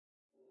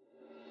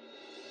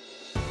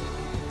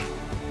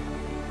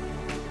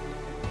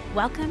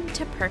Welcome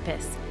to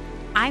Purpose.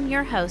 I'm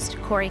your host,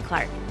 Corie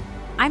Clark.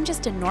 I'm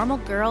just a normal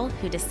girl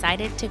who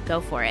decided to go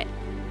for it.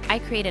 I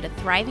created a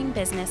thriving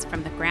business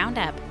from the ground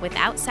up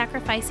without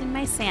sacrificing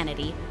my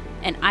sanity,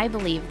 and I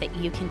believe that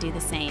you can do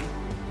the same.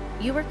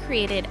 You were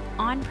created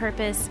on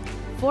purpose,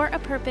 for a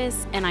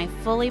purpose, and I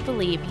fully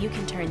believe you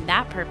can turn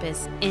that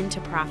purpose into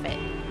profit.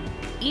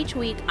 Each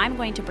week, I'm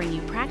going to bring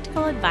you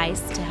practical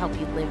advice to help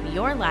you live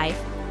your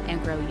life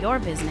and grow your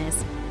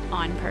business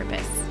on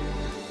purpose.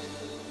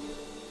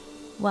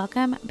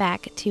 Welcome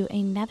back to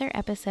another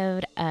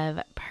episode of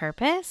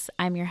Purpose.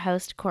 I'm your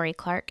host, Corie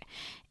Clark,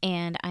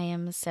 and I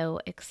am so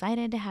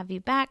excited to have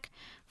you back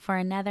for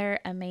another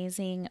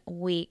amazing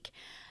week.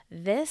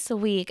 This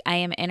week, I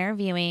am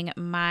interviewing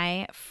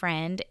my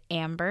friend,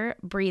 Amber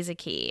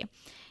Brueseke,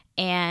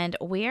 and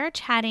we are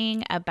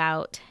chatting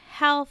about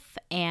health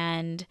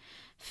and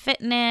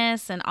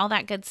fitness and all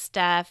that good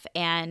stuff.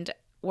 And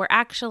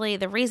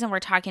the reason we're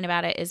talking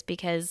about it is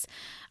because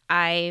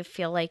I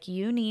feel like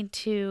you need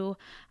to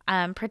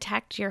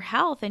protect your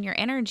health and your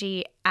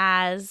energy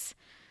as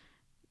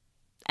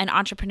an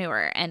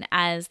entrepreneur and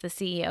as the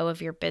CEO of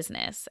your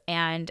business.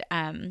 And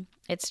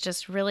it's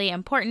just really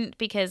important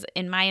because,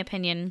 in my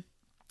opinion,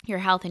 your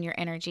health and your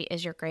energy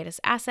is your greatest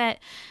asset.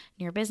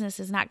 Your business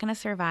is not going to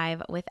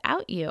survive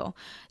without you.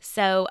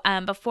 So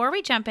before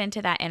we jump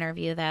into that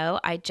interview, though,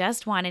 I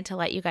just wanted to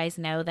let you guys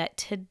know that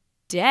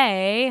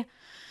today,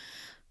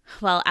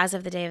 well, as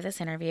of the day of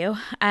this interview,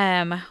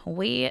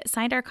 we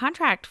signed our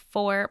contract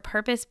for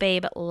Purpose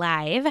Babe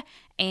Live,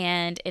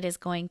 and it is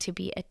going to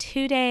be a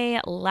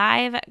 2-day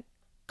live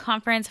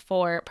conference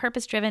for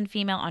purpose-driven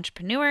female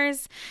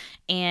entrepreneurs,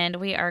 and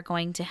we are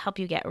going to help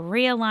you get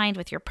realigned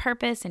with your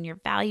purpose and your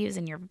values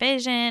and your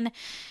vision,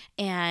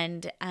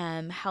 and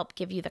help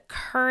give you the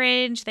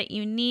courage that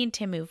you need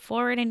to move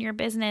forward in your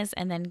business,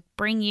 and then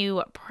bring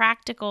you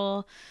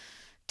practical,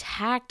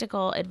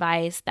 tactical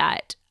advice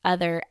that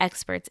other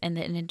experts in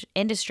the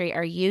industry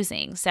are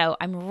using. So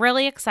I'm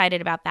really excited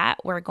about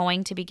that. We're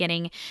going to be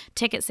getting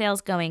ticket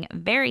sales going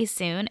very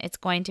soon. It's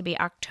going to be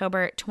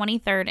October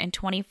 23rd and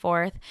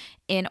 24th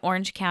in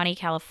Orange County,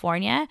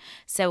 California.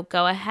 So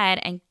go ahead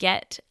and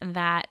get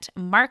that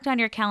marked on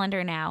your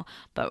calendar now.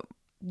 But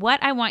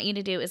what I want you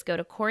to do is go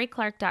to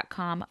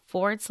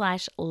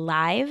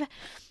CorieClark.com/live,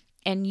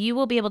 and you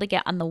will be able to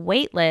get on the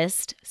wait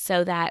list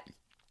so that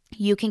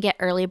you can get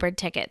early bird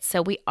tickets.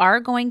 So we are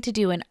going to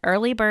do an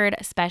early bird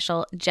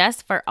special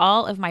just for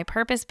all of my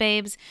purpose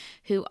babes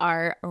who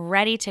are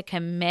ready to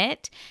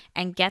commit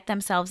and get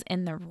themselves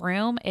in the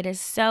room. It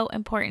is so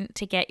important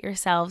to get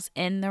yourselves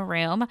in the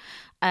room.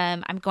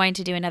 I'm going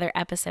to do another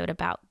episode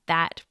about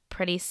that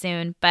pretty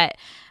soon, but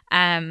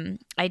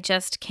I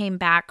just came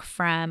back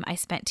I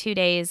spent 2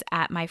 days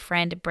at my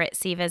friend Britt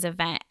Siva's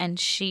event, and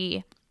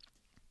she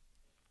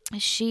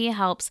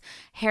helps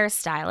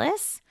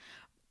hairstylists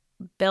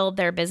build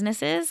their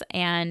businesses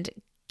and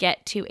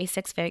get to a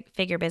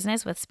six-figure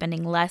business with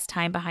spending less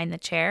time behind the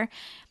chair.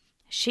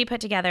 She put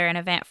together an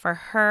event for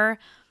her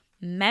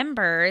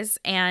members,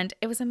 and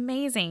it was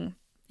amazing.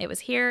 It was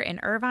here in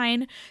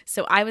Irvine,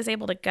 so I was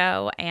able to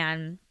go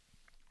and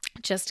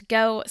just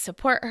go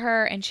support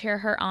her and cheer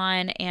her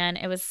on, and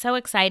it was so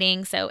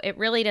exciting. So it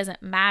really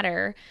doesn't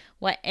matter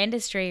what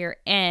industry you're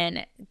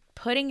in.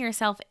 Putting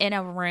yourself in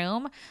a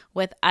room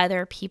with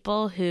other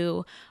people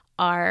who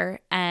are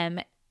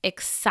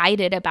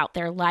excited about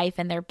their life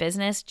and their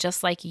business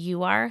just like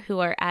you are, who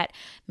are at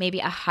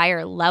maybe a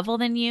higher level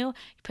than you,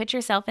 put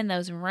yourself in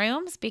those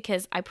rooms,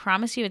 because I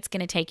promise you it's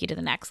going to take you to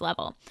the next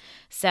level.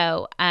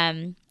 So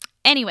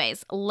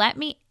anyways, let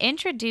me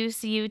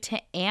introduce you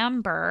to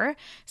Amber.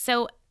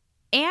 So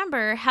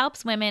Amber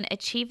helps women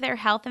achieve their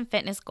health and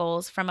fitness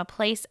goals from a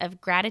place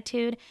of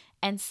gratitude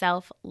and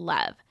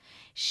self-love.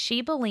 She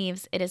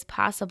believes it is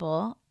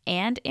possible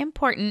and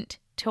important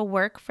to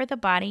work for the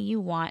body you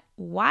want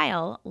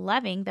while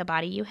loving the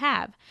body you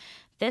have.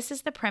 This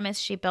is the premise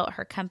she built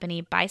her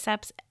company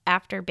Biceps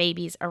After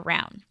Babies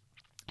around.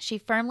 She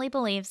firmly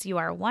believes you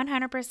are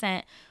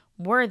 100%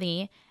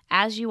 worthy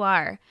as you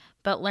are,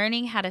 but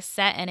learning how to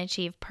set and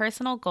achieve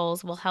personal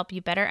goals will help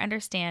you better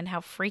understand how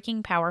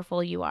freaking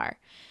powerful you are.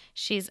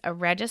 She's a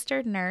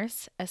registered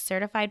nurse, a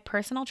certified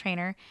personal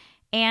trainer,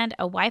 and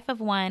a wife of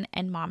one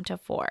and mom to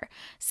 4.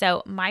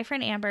 So my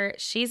friend Amber,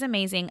 she's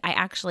amazing. I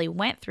actually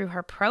went through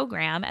her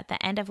program at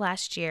the end of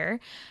last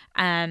year,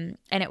 and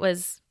it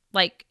was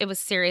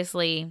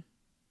seriously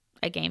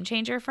a game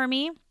changer for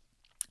me.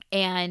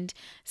 And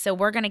so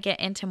we're going to get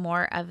into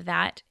more of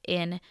that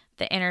in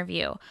the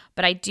interview.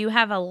 But I do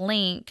have a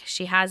link.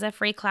 She has a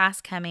free class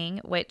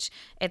coming, which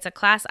it's a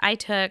class I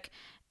took,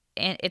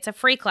 and it's a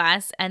free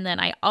class. And then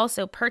I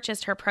also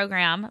purchased her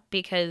program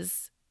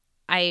because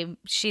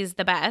she's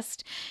the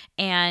best.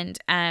 And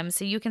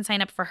so you can sign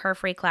up for her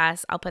free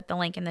class. I'll put the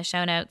link in the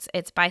show notes.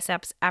 It's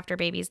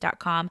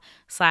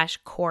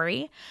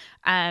bicepsafterbabies.com/Corie.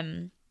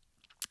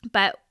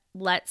 But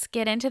let's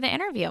get into the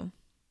interview.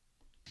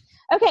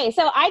 Okay,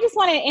 so I just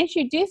want to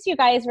introduce you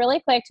guys really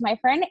quick to my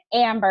friend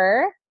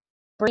Amber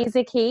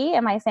Brueseke.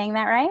 Am I saying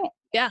that right?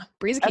 Yeah,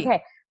 Brueseke.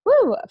 Okay.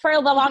 Woo! For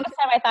the longest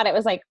time, I thought it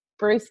was like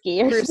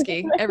Brueseke or Brueseke.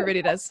 something.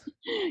 Everybody does.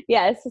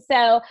 Yes.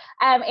 So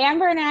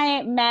Amber and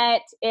I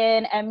met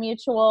in a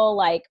mutual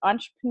like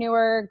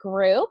entrepreneur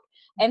group.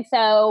 And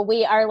so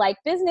we are like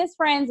business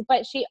friends,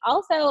 but she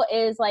also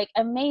is like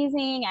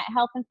amazing at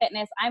health and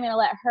fitness. I'm going to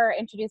let her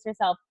introduce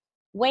herself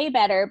way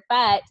better,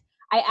 but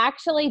I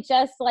actually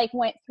just like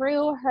went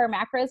through her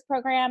macros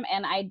program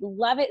and I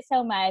love it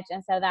so much.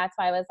 And so that's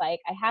why I was like,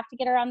 I have to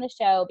get her on the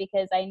show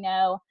because I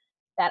know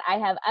that I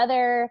have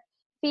other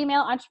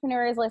female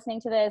entrepreneurs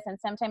listening to this and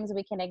sometimes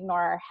we can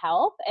ignore our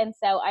health. And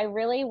so I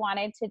really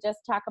wanted to just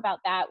talk about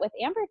that with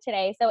Amber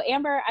today. So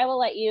Amber, I will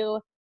let you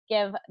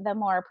give the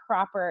more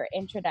proper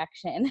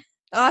introduction.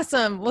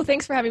 Awesome. Well,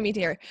 thanks for having me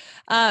here.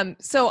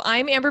 So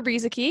I'm Amber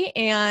Brueseke,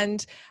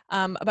 and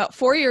about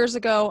 4 years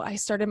ago, I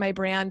started my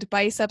brand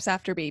Biceps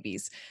After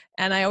Babies.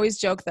 And I always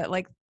joke that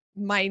like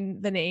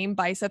the name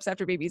Biceps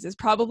After Babies is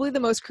probably the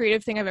most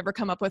creative thing I've ever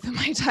come up with in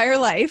my entire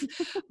life.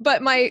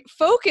 But my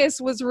focus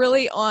was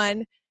really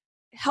on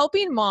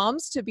helping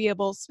moms to be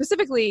able,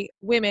 specifically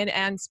women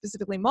and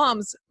specifically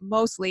moms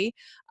mostly,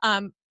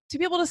 to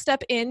be able to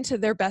step into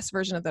their best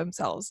version of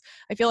themselves.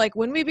 I feel like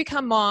when we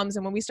become moms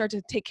and when we start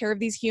to take care of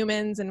these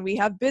humans and we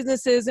have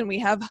businesses and we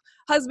have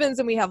husbands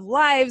and we have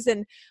lives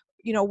and,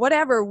 you know,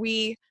 whatever,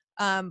 we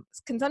can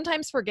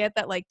sometimes forget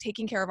that like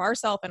taking care of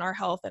ourselves and our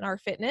health and our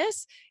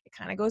fitness, it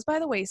kind of goes by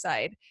the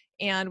wayside.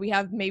 And we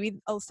have maybe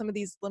some of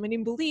these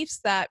limiting beliefs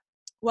that,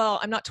 well,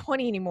 I'm not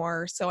 20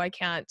 anymore, so I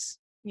can't,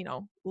 you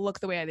know, look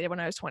the way I did when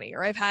I was 20,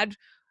 or I've had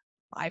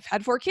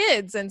 4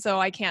 kids. And so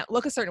I can't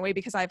look a certain way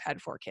because I've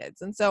had 4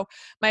 kids. And so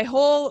my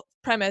whole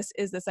premise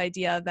is this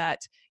idea that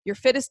your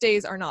fittest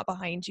days are not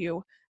behind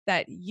you,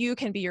 that you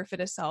can be your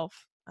fittest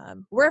self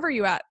wherever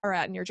you are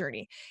at in your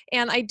journey.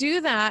 And I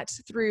do that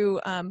through,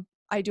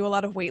 I do a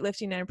lot of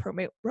weightlifting and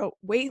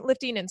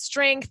weightlifting and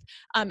strength,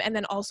 and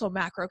then also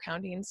macro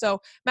counting. So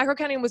macro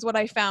counting was what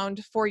I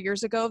found 4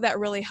 years ago that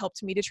really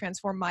helped me to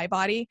transform my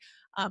body.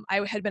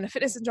 I had been a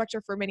fitness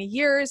instructor for many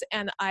years,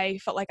 and I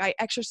felt like I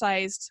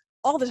exercised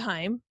all the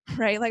time,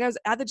 right? Like I was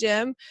at the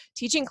gym,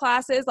 teaching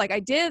classes, like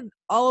I did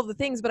all of the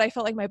things, but I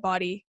felt like my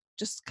body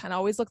just kind of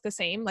always looked the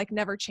same, like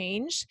never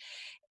changed.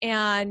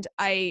 And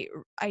I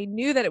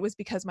knew that it was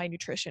because my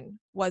nutrition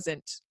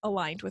wasn't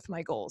aligned with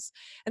my goals.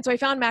 And so I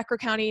found macro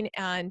counting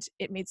and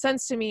it made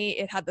sense to me.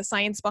 It had the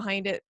science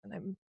behind it.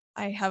 And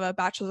I have a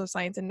bachelor's of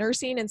science in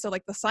nursing. And so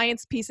like the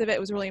science piece of it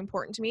was really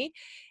important to me.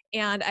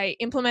 And I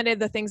implemented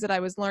the things that I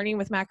was learning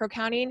with macro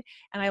counting,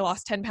 and I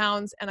lost 10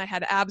 pounds and I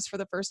had abs for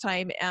the first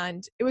time.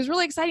 And it was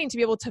really exciting to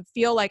be able to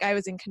feel like I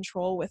was in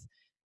control with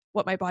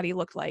what my body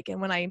looked like. And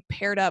when I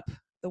paired up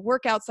the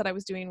workouts that I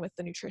was doing with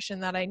the nutrition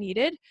that I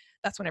needed,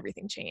 that's when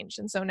everything changed.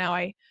 And so now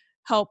I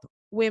help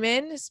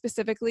women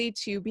specifically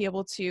to be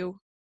able to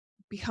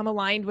become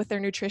aligned with their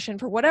nutrition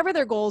for whatever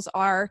their goals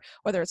are,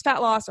 whether it's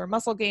fat loss or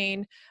muscle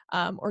gain,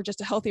 or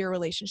just a healthier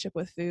relationship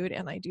with food.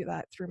 And I do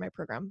that through my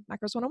program,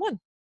 Macros 101.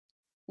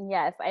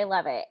 Yes, I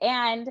love it.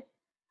 And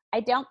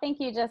I don't think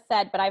you just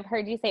said, but I've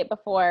heard you say it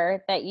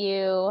before that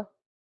you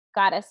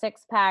got a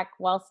 6-pack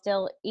while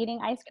still eating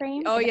ice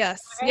cream. Oh, Is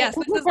yes. that Yes.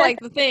 right? This is like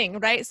the thing,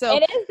 right? So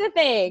It is the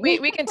thing.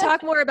 we can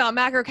talk more about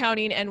macro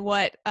counting and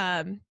what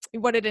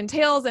it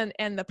entails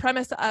and the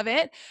premise of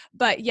it.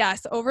 But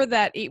yes, over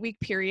that 8-week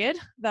period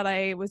that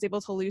I was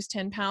able to lose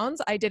 10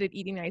 pounds, I did it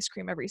eating ice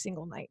cream every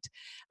single night.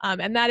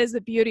 And that is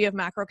the beauty of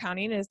macro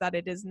counting, is that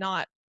it is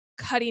not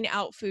cutting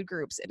out food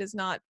groups. It is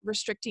not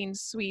restricting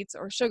sweets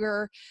or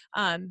sugar.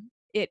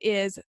 It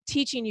is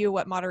teaching you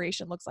what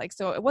moderation looks like.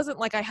 So it wasn't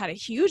like I had a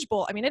huge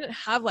bowl. I mean, I didn't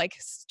have like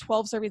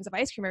 12 servings of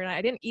ice cream every night.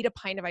 I didn't eat a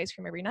pint of ice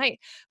cream every night,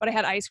 but I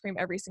had ice cream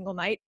every single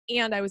night,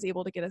 and I was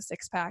able to get a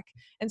 6-pack.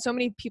 And so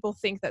many people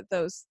think that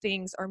those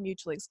things are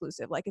mutually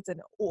exclusive. Like it's an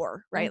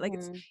or, right? Mm-hmm. Like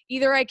it's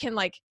either I can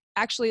like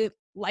actually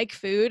like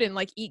food and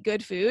like eat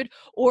good food,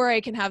 or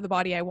I can have the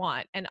body I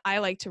want. And I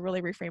like to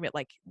really reframe it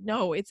like,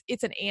 no, it's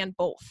an and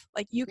both.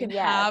 Like you can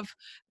have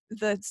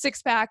the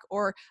 6-pack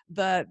or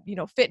the, you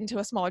know, fit into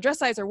a smaller dress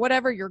size or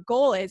whatever your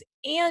goal is,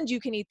 and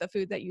you can eat the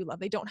food that you love.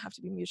 They don't have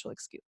to be mutually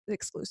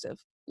exclusive.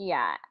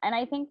 Yeah. And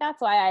I think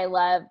that's why I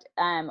loved,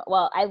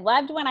 I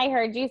loved when I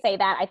heard you say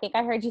that. I think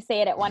I heard you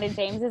say it at one of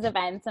James's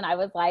events and I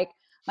was like,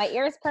 my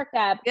ears perked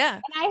up. Yeah.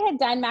 And I had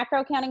done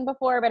macro counting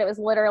before, but it was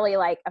literally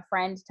like a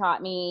friend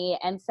taught me.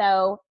 And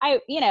so I,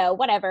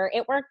 whatever,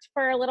 it worked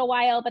for a little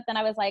while, but then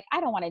I was like,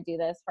 I don't want to do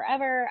this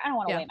forever. I don't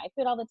want to weigh my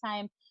food all the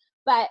time.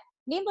 But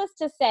needless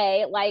to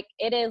say, like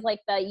it is like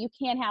you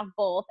can't have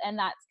both. And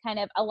that's kind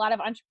of a lot of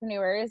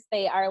entrepreneurs,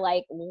 they are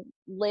like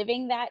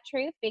living that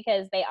truth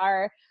because they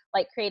are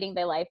like creating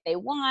the life they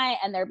want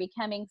and they're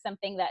becoming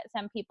something that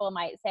some people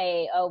might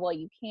say, oh, well,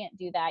 you can't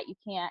do that. You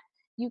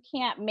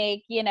can't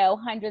make,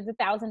 hundreds of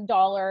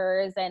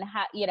 $1,000s and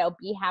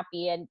be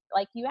happy. And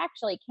like, you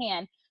actually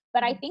can.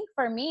 But I think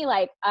for me,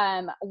 like,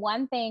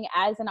 one thing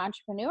as an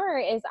entrepreneur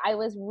is I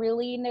was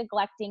really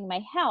neglecting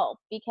my health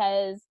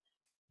because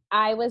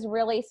I was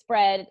really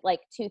spread like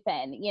too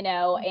thin,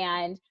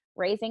 and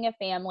raising a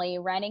family,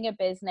 running a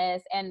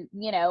business. And,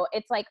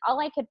 it's like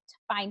all I could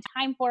find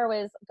time for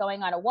was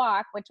going on a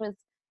walk, which was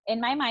in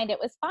my mind, it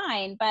was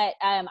fine. But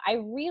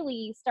I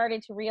really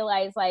started to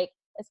realize, like,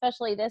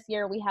 especially this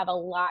year, we have a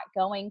lot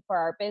going for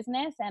our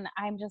business. And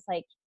I'm just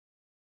like,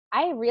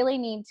 I really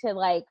need to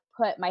like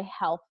put my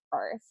health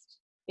first,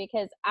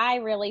 because I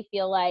really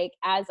feel like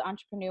as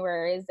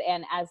entrepreneurs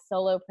and as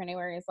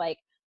solopreneurs, like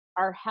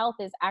our health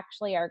is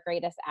actually our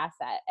greatest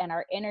asset and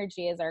our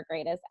energy is our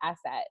greatest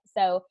asset.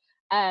 So,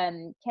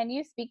 can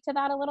you speak to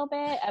that a little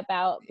bit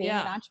about being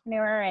an Yeah.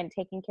 entrepreneur and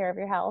taking care of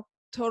your health?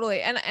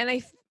 Totally.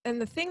 And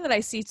the thing that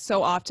I see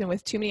so often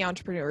with too many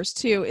entrepreneurs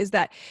too is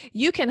that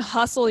you can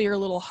hustle your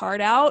little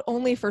heart out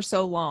only for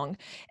so long.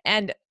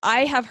 And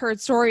I have heard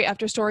story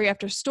after story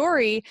after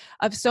story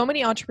of so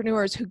many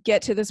entrepreneurs who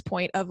get to this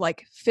point of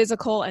like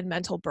physical and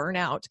mental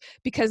burnout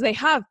because they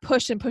have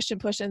pushed and pushed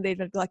and pushed and they've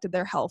neglected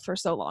their health for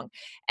so long.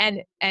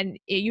 And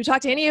you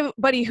talk to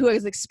anybody who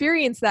has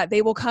experienced that,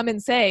 they will come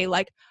and say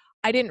like,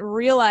 I didn't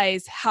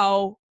realize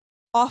how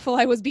awful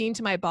I was being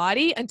to my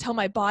body until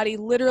my body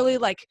literally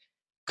like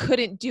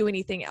couldn't do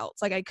anything else.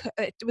 Like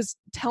it was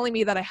telling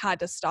me that I had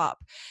to stop.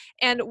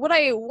 And what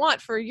I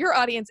want for your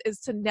audience is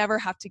to never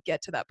have to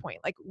get to that point.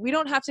 Like we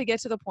don't have to get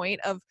to the point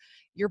of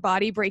your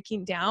body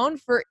breaking down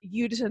for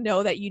you to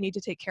know that you need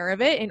to take care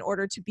of it in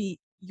order to be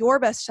your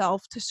best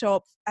self, to show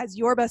up as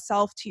your best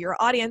self to your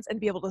audience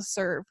and be able to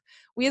serve.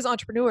 We as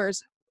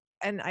entrepreneurs,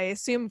 and I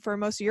assume for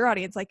most of your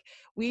audience, like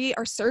we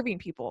are serving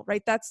people,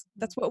 right? That's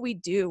what we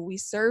do. We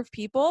serve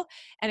people.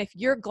 And if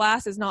your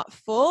glass is not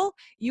full,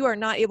 you are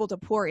not able to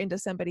pour into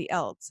somebody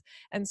else.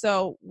 And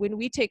so when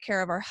we take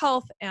care of our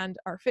health and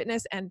our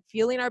fitness and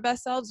feeling our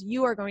best selves,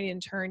 you are going to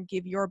in turn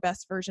give your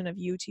best version of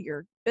you to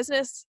your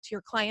business, to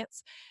your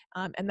clients.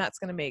 And that's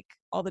going to make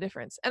all the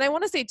difference. And I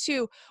want to say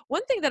too,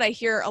 one thing that I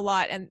hear a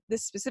lot, and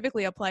this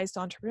specifically applies to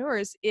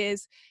entrepreneurs,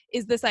 is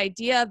this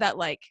idea that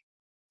like,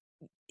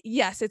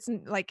 yes, it's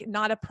like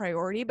not a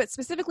priority, but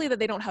specifically that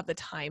they don't have the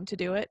time to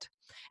do it.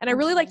 And I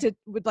really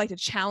would like to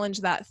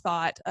challenge that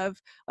thought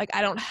of like,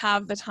 I don't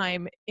have the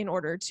time in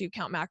order to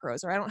count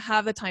macros, or I don't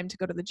have the time to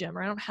go to the gym,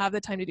 or I don't have the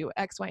time to do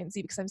X, Y, and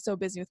Z because I'm so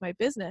busy with my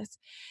business.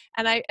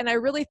 And I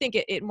really think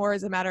it more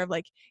is a matter of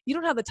like, you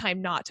don't have the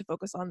time not to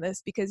focus on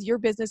this because your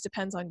business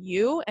depends on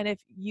you. And if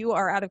you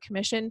are out of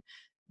commission,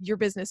 your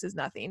business is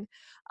nothing.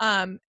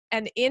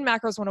 And in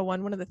Macros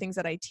 101, one of the things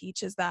that I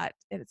teach is that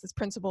it's this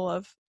principle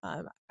of,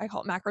 I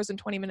call it macros in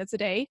 20 minutes a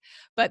day,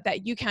 but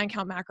that you can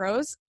count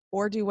macros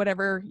or do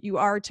whatever you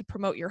are to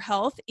promote your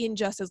health in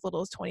just as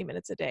little as 20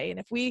 minutes a day.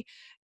 And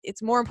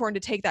it's more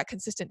important to take that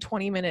consistent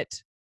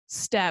 20-minute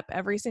step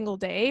every single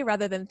day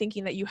rather than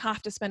thinking that you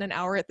have to spend an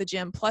hour at the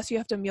gym, plus you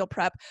have to meal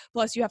prep,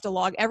 plus you have to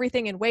log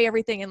everything and weigh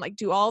everything and like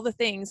do all the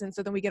things. And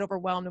so then we get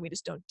overwhelmed and we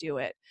just don't do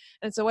it.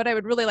 And so what I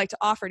would really like to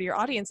offer to your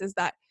audience is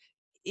that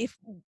if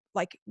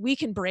like we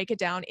can break it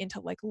down into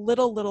like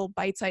little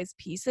bite-sized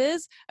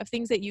pieces of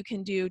things that you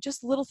can do,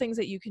 just little things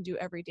that you can do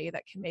every day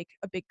that can make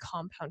a big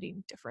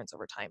compounding difference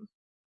over time.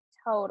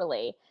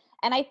 Totally.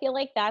 And I feel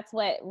like that's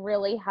what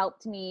really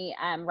helped me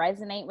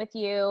resonate with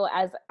you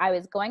as I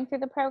was going through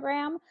the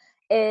program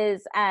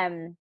is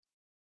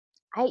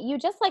you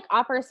just like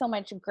offer so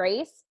much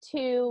grace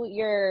to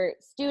your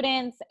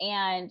students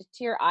and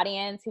to your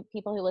audience,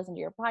 people who listen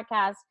to your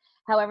podcast,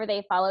 however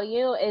they follow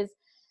you, is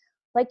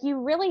like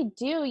you really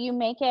do, you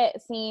make it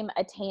seem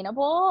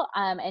attainable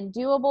and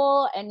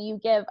doable, and you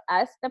give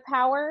us the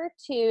power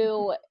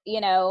to,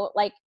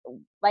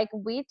 like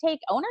we take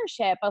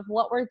ownership of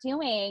what we're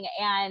doing.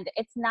 And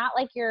it's not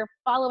like you're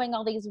following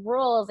all these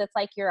rules. It's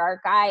like you're our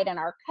guide and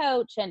our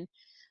coach. And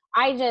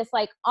I just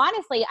like,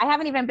 honestly, I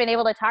haven't even been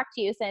able to talk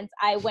to you since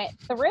I went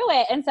through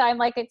it. And so I'm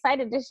like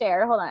excited to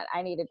share. Hold on.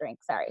 I need a drink.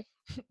 Sorry.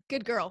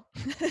 Good girl.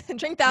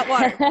 Drink that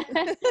water.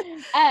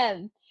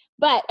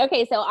 But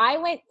okay, so I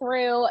went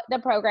through the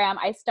program.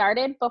 I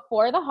started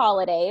before the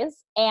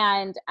holidays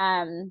and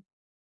I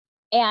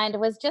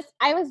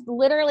was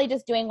literally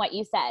just doing what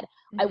you said.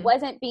 I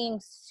wasn't being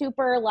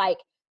super like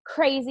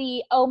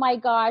crazy. Oh my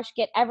gosh,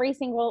 get every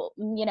single,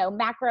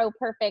 macro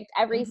perfect,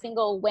 every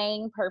single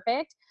weighing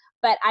perfect.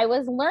 But I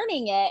was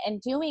learning it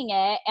and doing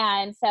it.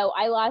 And so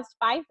I lost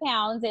 5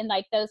 pounds in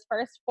like those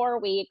first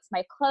 4 weeks.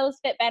 My clothes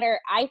fit better.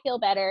 I feel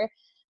better.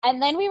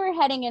 And then we were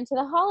heading into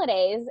the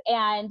holidays,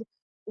 and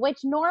which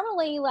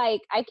normally like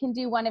I can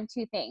do one of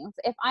two things.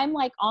 If I'm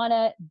like on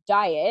a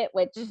diet,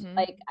 which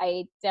like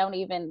I don't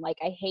even like,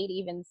 I hate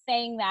even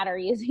saying that or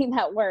using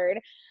that word.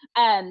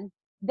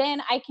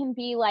 Then I can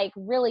be like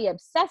really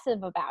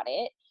obsessive about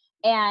it.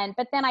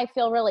 But then I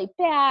feel really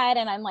bad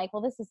and I'm like,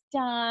 well, this is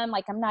dumb.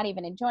 Like I'm not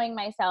even enjoying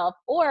myself.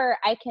 Or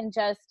I can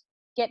just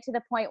get to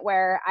the point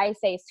where I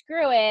say,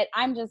 screw it.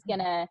 I'm just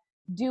gonna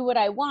do what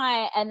I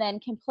want, and then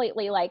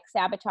completely like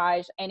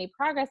sabotage any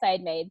progress I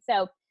had made.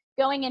 So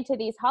going into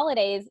these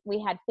holidays,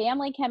 we had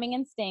family coming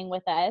and staying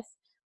with us.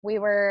 We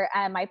were,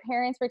 my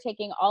parents were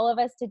taking all of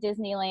us to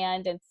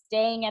Disneyland and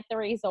staying at the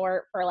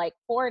resort for like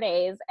 4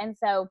 days. And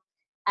so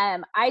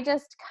I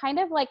just kind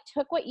of like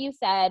took what you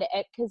said,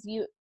 because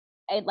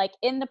like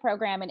in the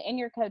program and in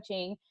your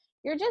coaching,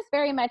 you're just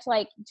very much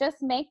like, just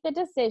make the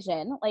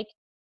decision, like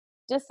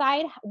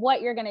decide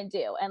what you're going to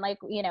do. And like,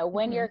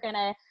 when you're going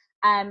to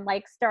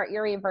like start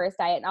your reverse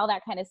diet and all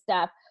that kind of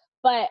stuff.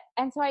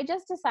 And so I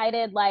just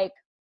decided like,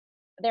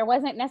 there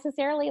wasn't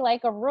necessarily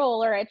like a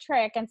rule or a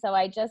trick. And so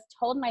I just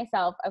told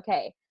myself,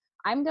 okay,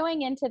 I'm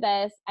going into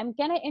this. I'm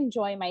going to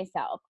enjoy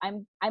myself.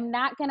 I'm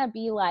not going to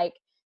be like,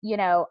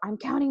 I'm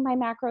counting my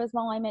macros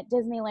while I'm at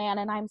Disneyland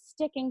and I'm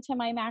sticking to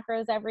my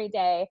macros every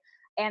day.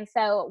 And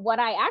so what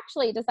I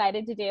actually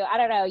decided to do, I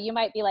don't know, you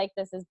might be like,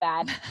 this is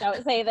bad.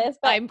 Don't say this,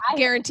 but I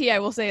guarantee I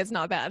will say it's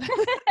not bad.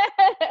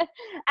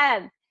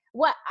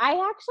 What I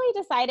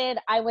actually decided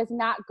I was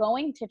not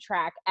going to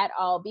track at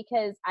all,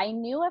 because I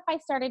knew if I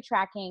started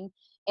tracking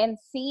and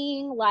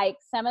seeing like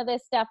some of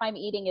this stuff I'm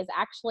eating is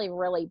actually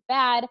really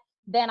bad,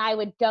 then I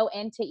would go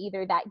into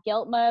either that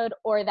guilt mode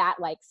or that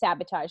like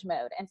sabotage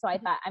mode. And so I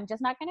thought, I'm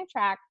just not going to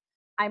track.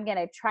 I'm going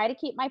to try to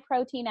keep my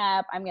protein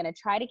up. I'm going to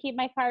try to keep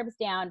my carbs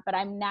down, but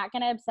I'm not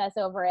going to obsess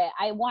over it.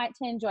 I want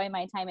to enjoy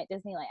my time at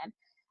Disneyland.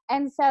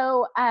 And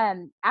so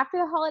after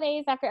the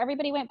holidays, after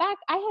everybody went back,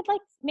 I had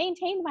like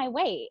maintained my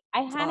weight.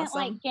 I hadn't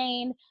like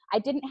gained. I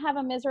didn't have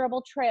a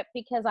miserable trip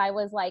because I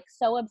was like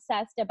so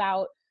obsessed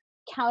about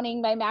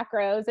counting my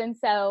macros. And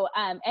so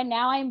and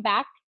now I'm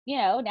back,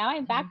 now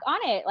I'm back on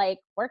it, like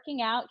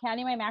working out,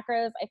 counting my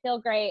macros. I feel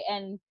great.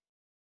 And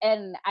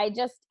I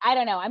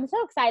don't know, I'm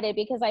so excited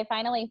because I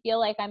finally feel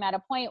like I'm at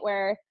a point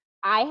where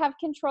I have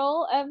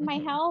control of my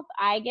health.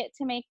 I get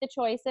to make the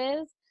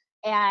choices.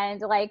 And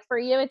like for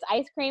you, it's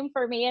ice cream.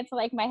 For me, it's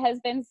like my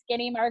husband's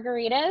skinny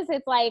margaritas.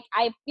 It's like,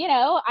 I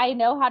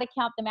know how to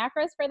count the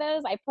macros for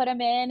those. I put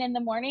them in the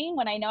morning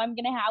when I know I'm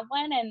going to have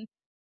one, and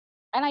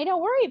I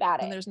don't worry about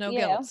it. And there's no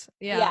guilt.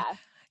 Yeah.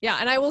 Yeah.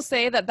 And I will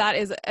say that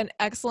is an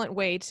excellent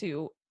way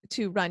to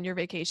run your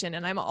vacation.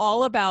 And I'm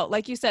all about,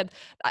 like you said,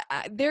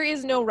 there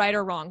is no right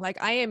or wrong. Like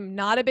I am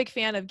not a big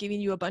fan of giving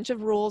you a bunch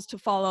of rules to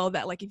follow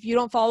that. Like if you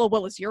don't follow,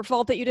 well, it's your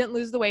fault that you didn't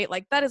lose the weight.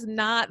 Like that is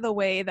not the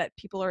way that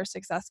people are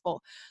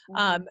successful.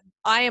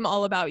 I am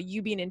all about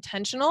you being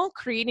intentional,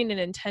 creating an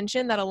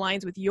intention that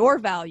aligns with your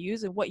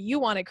values and what you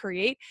want to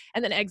create,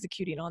 and then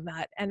executing on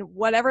that. And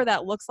whatever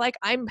that looks like,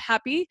 I'm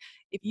happy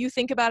if you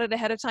think about it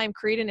ahead of time,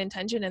 create an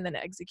intention, and then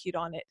execute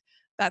on it.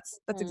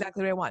 That's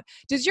exactly what I want.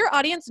 Does your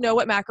audience know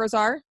what macros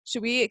are?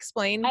 Should we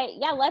explain?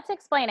 Yeah, let's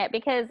explain it,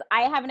 because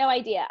I have no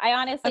idea. I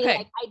honestly,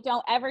 I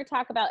don't ever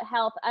talk about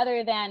health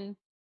other than,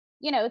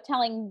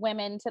 telling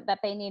women that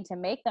they need to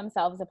make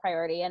themselves a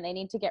priority and they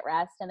need to get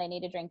rest and they need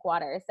to drink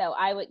water. So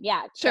I would,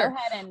 sure. Go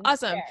ahead and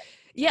awesome. share.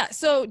 Yeah.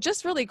 So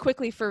just really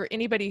quickly for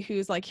anybody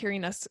who's like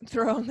hearing us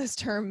throw on this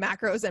term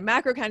macros and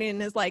macro counting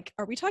and is like,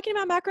 are we talking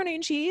about macaroni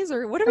and cheese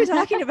or what are we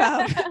talking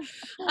about?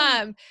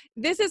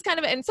 This is kind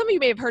of, and some of you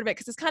may have heard of it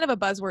because it's kind of a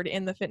buzzword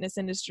in the fitness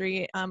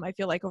industry. I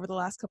feel like over the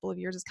last couple of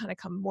years, it's kind of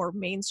come more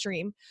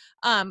mainstream.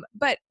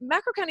 But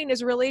macro counting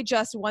is really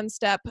just one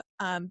step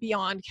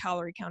beyond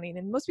calorie counting.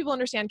 And most people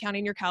understand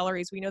counting your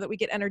calories. We know that we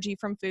get energy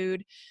from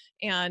food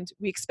and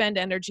we expend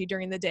energy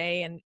during the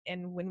day.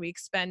 And when we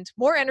expend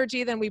more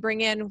energy than we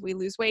bring in, we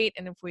lose weight.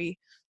 And if we,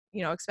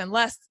 expend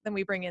less than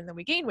we bring in, then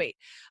we gain weight.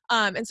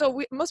 And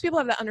so most people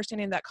have that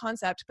understanding of that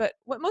concept. But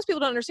what most people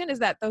don't understand is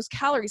that those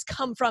calories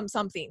come from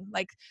something.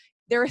 Like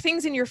there are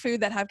things in your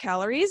food that have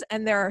calories,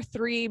 and there are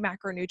 3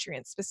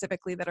 macronutrients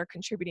specifically that are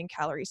contributing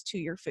calories to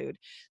your food.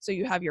 So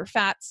you have your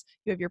fats,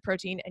 you have your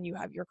protein, and you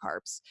have your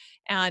carbs.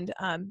 And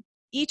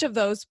each of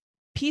those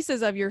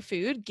pieces of your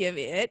food give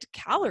it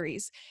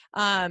calories.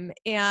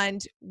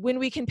 And when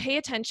we can pay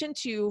attention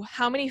to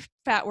how many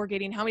fat we're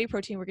getting, how many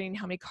protein we're getting,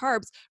 how many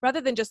carbs, rather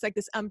than just like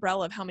this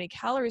umbrella of how many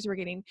calories we're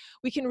getting,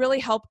 we can really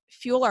help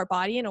fuel our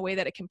body in a way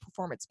that it can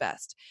perform its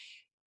best.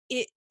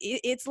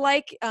 It's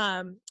like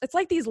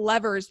these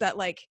levers that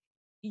like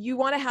you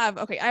want to have.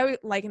 Okay, I would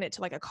liken it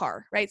to like a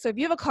car, right? So if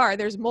you have a car,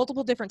 there's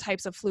multiple different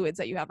types of fluids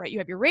that you have, right? You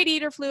have your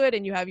radiator fluid,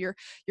 and you have your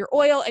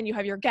oil, and you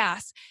have your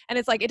gas. And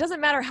it's like, it doesn't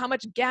matter how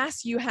much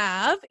gas you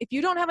have, if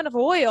you don't have enough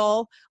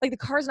oil, like the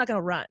car's not going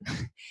to run.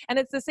 And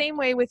it's the same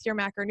way with your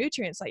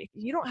macronutrients. Like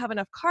if you don't have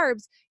enough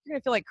carbs, you're going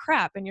to feel like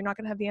crap, and you're not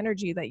going to have the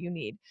energy that you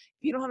need.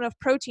 If you don't have enough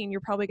protein,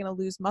 you're probably going to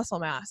lose muscle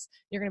mass.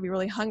 You're going to be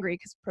really hungry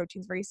because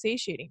protein's very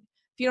satiating.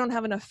 If you don't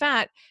have enough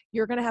fat,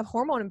 you're going to have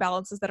hormone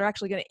imbalances that are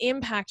actually going to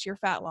impact your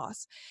fat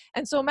loss.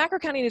 And so macro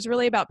counting is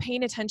really about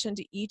paying attention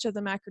to each of the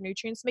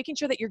macronutrients, making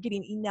sure that you're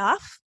getting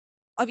enough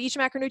of each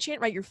macronutrient,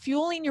 right? You're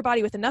fueling your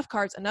body with enough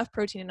carbs, enough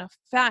protein, enough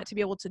fat to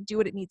be able to do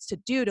what it needs to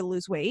do to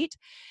lose weight.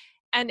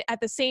 And at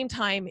the same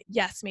time,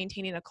 yes,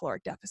 maintaining a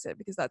caloric deficit,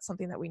 because that's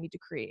something that we need to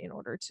create in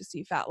order to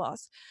see fat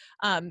loss.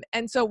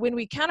 And so when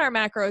we count our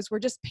macros, we're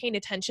just paying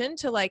attention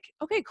to like,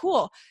 okay,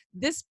 cool.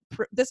 This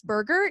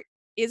burger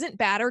isn't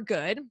bad or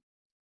good.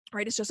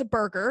 Right? It's just a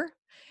burger,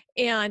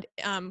 and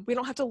we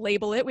don't have to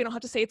label it. We don't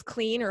have to say it's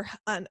clean or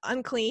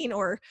unclean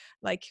or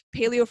like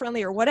paleo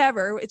friendly or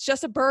whatever. It's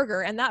just a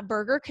burger, and that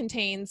burger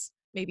contains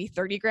maybe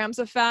 30 grams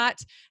of fat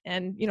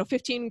and,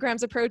 15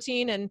 grams of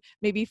protein and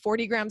maybe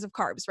 40 grams of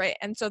carbs, right?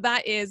 And so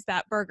that is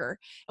that burger.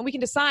 And we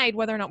can decide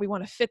whether or not we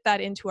want to fit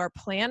that into our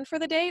plan for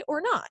the day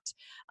or not.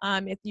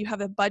 If you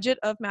have a budget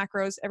of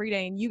macros every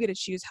day and you get to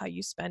choose how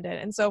you spend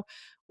it. And so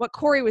what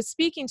Corie was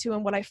speaking to,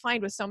 and what I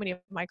find with so many of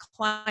my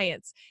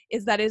clients,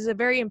 is that it is a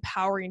very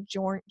empowering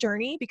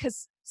journey,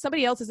 because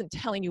somebody else isn't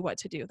telling you what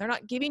to do. They're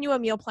not giving you a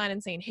meal plan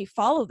and saying, hey,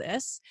 follow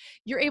this.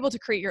 You're able to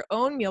create your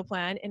own meal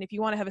plan. And if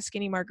you want to have a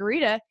skinny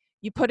margarita,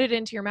 you put it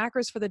into your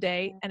macros for the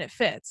day and it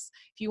fits.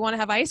 If you want to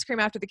have ice cream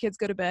after the kids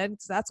go to bed,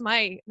 so that's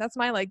my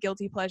like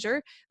guilty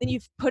pleasure, then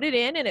you've put it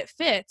in and it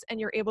fits,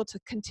 and you're able to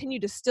continue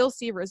to still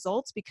see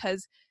results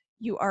because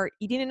you are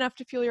eating enough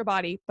to fuel your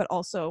body, but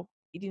also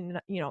eating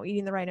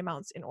the right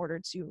amounts in order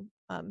to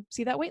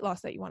see that weight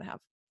loss that you want to have.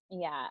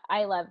 Yeah,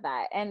 I love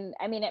that. And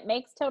I mean, it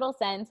makes total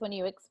sense when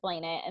you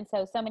explain it. And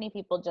so many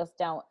people just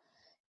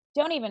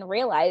don't even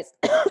realize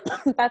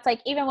that's like,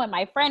 even when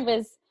my friend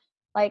was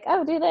like,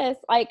 oh, do this,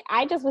 like,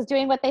 I just was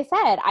doing what they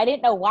said. I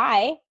didn't know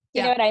why.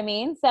 You know what I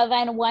mean? So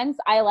then once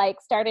I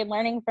like started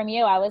learning from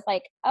you, I was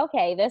like,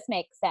 okay, this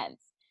makes sense.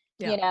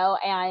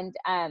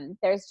 And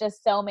there's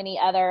just so many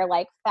other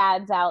like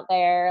fads out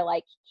there,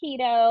 like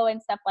keto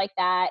and stuff like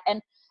that.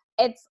 And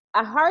it's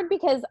hard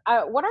because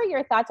what are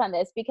your thoughts on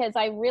this? Because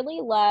I really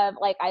love,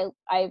 like,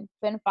 I've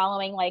been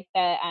following like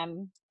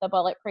the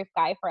Bulletproof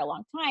guy for a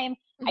long time.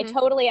 Mm-hmm. I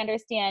totally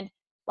understand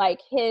like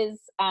his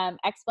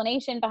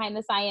explanation behind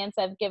the science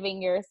of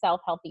giving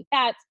yourself healthy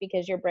fats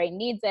because your brain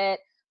needs it.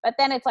 But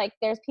then it's like,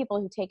 there's people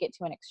who take it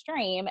to an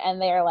extreme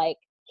and they're like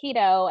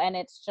keto, and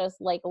it's just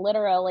like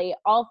literally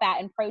all fat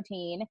and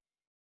protein.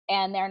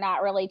 And they're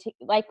not really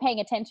like paying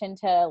attention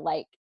to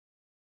like,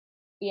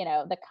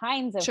 the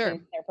kinds of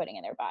foods they're putting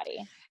in their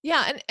body.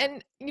 Yeah.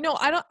 And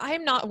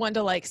I'm not one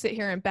to like sit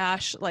here and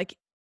bash like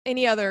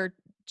any other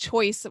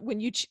choice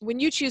when you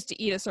choose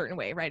to eat a certain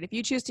way, right? If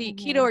you choose to eat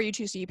keto, or you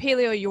choose to eat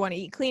paleo, you want to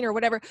eat clean or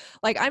whatever,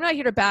 like, I'm not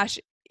here to bash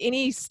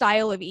any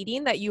style of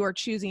eating that you are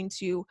choosing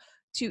to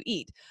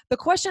eat. The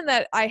question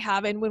that I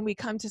have, and when we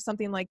come to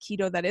something like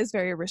keto that is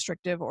very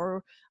restrictive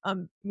or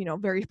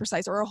very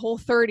precise, or a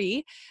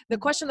Whole30, the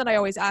question that I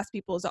always ask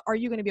people is, are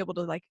you going to be able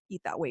to like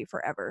eat that way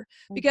forever?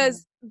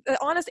 Because the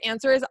honest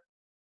answer is,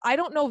 I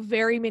don't know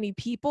very many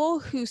people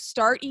who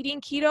start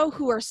eating keto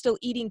who are still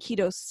eating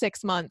keto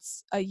 6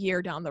 months, a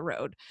year down the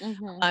road.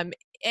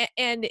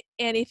 And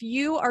if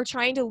you are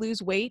trying to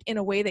lose weight in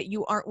a way that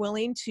you aren't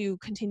willing to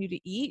continue to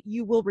eat,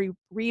 you will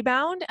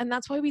rebound. And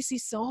that's why we see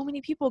so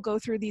many people go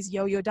through these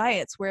yo-yo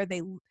diets where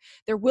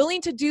they're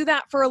willing to do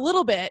that for a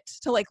little bit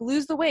to like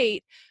lose the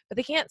weight, but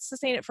they can't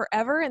sustain it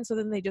forever. And so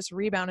then they just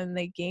rebound and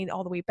they gain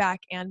all the way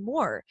back and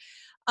more.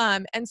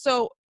 And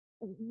so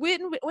when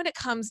it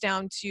comes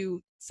down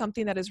to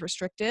something that is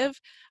restrictive,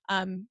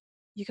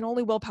 you can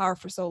only willpower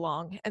for so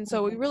long. And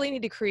so we really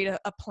need to create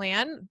a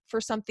plan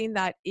for something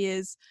that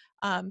is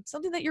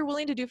something that you're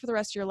willing to do for the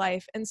rest of your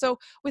life. And so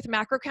with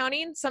macro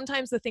counting,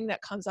 sometimes the thing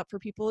that comes up for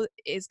people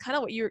is kind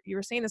of what you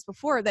were saying this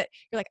before, that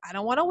you're like, I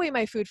don't want to weigh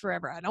my food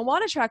forever. I don't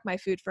want to track my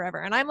food forever.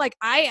 And I'm like,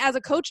 I, as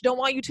a coach, don't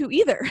want you to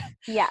either.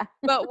 Yeah.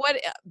 But what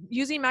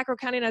using macro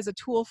counting as a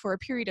tool for a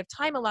period of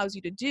time allows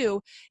you to do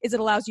is it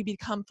allows you to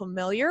become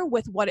familiar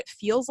with what it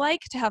feels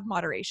like to have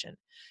moderation.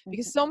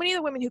 Because so many of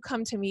the women who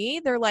come to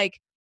me, they're like,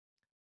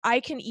 I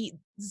can eat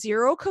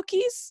 0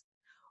 cookies,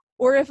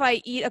 or if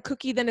I eat a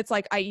cookie, then it's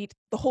like I eat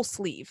the whole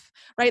sleeve,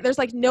 right? There's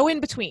like no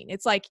in between.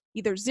 It's like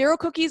either 0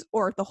 cookies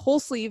or the whole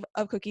sleeve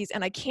of cookies,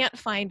 and I can't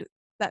find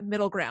that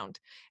middle ground.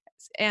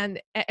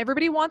 And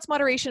everybody wants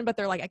moderation, but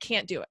they're like, I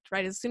can't do it,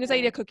 right? As soon as I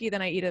eat a cookie,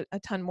 then I eat a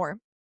ton more.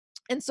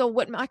 And so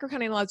what macro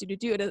counting allows you to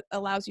do, it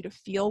allows you to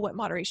feel what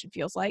moderation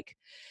feels like.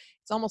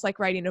 It's almost like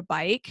riding a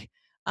bike.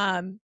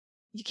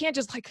 You can't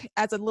just, like,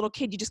 as a little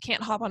kid, you just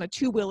can't hop on a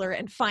 2-wheeler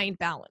and find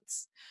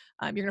balance.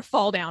 You're going to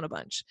fall down a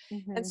bunch.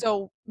 And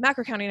so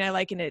macro counting, I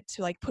liken it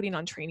to like putting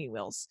on training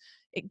wheels.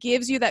 It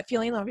gives you that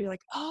feeling of, you're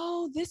like,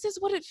 oh, this is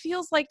what it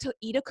feels like to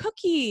eat a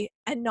cookie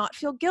and not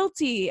feel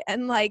guilty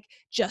and like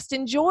just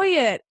enjoy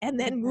it and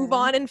then move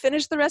on and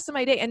finish the rest of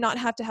my day and not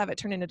have to have it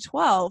turn into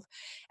 12.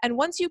 And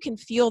once you can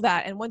feel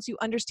that, and once you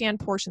understand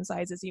portion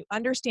sizes, you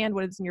understand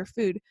what is in your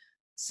food.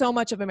 So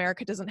much of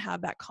America doesn't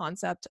have that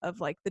concept of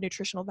like the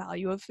nutritional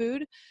value of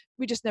food.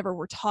 We just never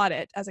were taught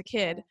it as a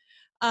kid.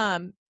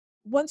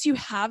 Once you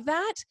have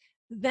that,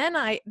 then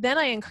I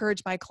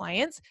encourage my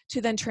clients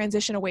to then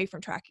transition away from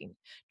tracking,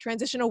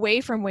 transition away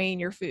from weighing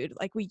your food.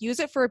 Like, we use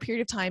it for a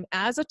period of time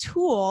as a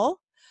tool,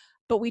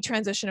 but we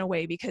transition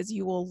away because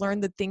you will learn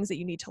the things that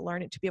you need to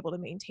learn it to be able to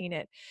maintain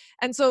it.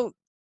 And so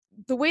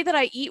the way that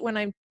I eat when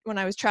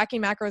I was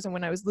tracking macros and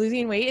when I was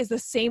losing weight is the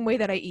same way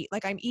that I eat.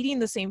 Like, I'm eating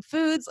the same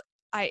foods.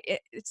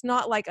 It's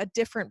not like a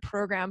different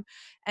program.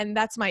 And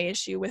that's my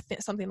issue with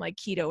something like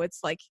keto.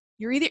 It's like,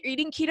 you're either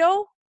eating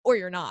keto or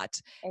you're not.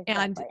 Exactly.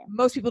 And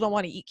most people don't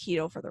want to eat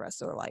keto for the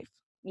rest of their life.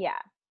 Yeah.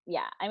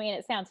 Yeah. I mean,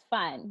 it sounds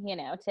fun,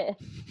 to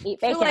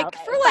eat bacon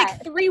for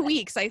like 3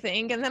 weeks, I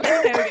think. And then I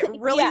would get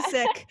really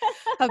sick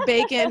of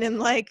bacon and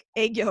like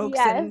egg yolks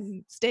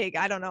and steak.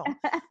 I don't know.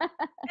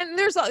 And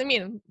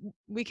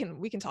we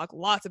can talk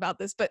lots about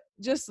this, but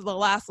just the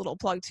last little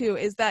plug too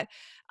is that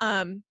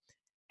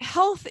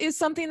health is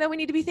something that we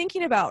need to be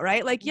thinking about,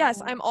 right? Like,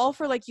 yes, I'm all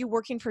for like you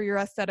working for your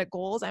aesthetic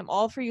goals. I'm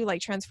all for you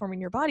like transforming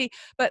your body.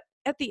 But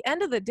at the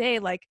end of the day,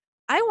 like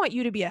I want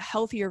you to be a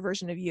healthier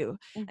version of you.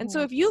 And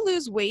so if you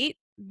lose weight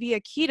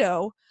via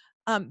keto,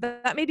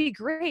 that may be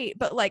great,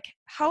 but like,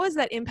 how is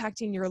that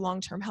impacting your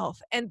long-term health?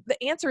 And the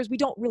answer is we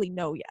don't really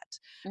know yet,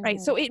 right?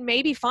 So it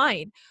may be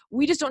fine.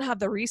 We just don't have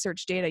the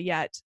research data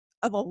yet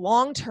of a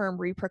long-term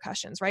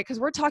repercussions, right? Because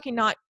we're talking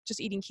not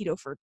just eating keto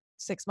for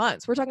 6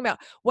 months. We're talking about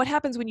what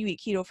happens when you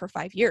eat keto for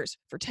 5 years,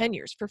 for 10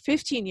 years, for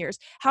 15 years.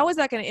 How is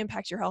that going to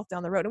impact your health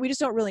down the road? And we just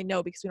don't really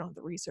know because we don't have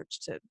the research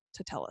to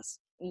tell us.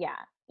 Yeah.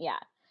 Yeah.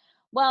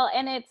 Well,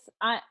 and it's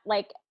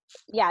like,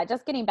 yeah,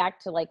 just getting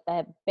back to like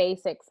the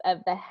basics of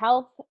the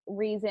health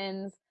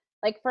reasons.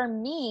 Like for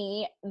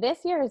me,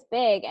 this year is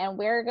big, and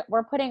we're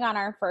putting on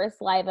our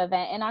first live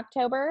event in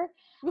October.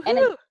 Woohoo! And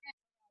it's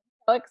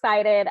so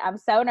excited. I'm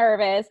so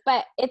nervous,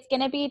 but it's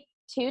going to be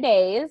 2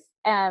 days,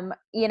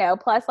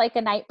 plus like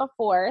a night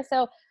before.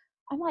 So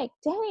I'm like,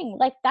 dang,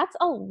 like that's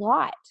a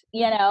lot,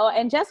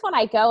 and just when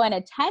I go and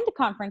attend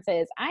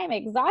conferences, I'm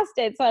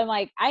exhausted. So I'm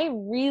like, I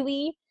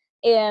really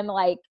am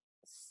like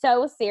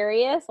so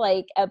serious,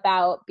 like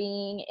about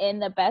being in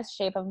the best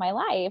shape of my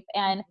life.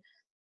 And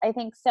I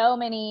think so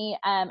many,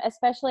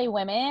 especially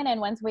women, and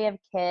once we have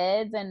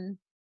kids and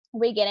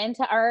we get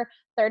into our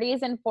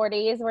 30s and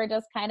 40s, we're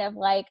just kind of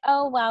like,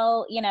 oh,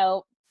 well,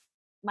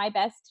 my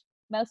best,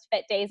 most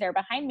fit days are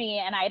behind me.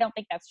 And I don't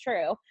think that's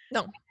true.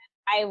 No.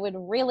 I would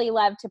really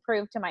love to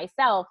prove to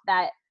myself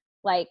that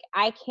like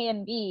I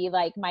can be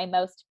like my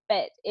most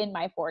fit in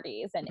my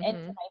 40s and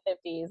into my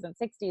 50s and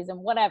 60s and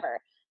whatever.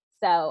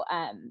 So,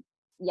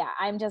 yeah,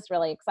 I'm just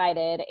really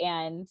excited.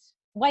 And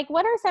like,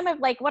 what are some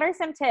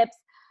tips?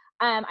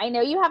 I know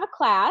you have a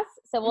class,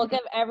 so we'll give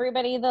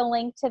everybody the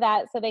link to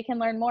that so they can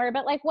learn more.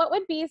 But like, what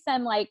would be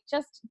some like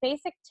just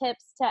basic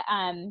tips to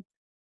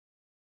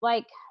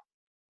like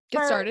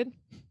Get started?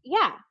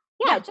 Yeah,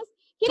 just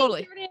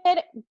getting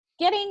started,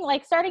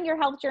 starting your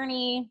health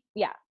journey.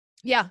 Yeah.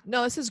 Yeah,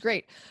 no, this is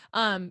great.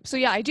 So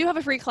yeah, I do have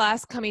a free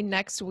class coming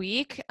next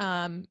week.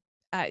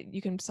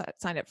 You can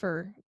sign up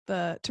to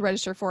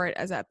register for it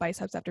as at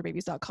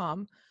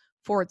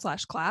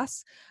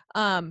bicepsafterbabies.com/class.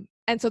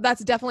 And so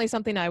that's definitely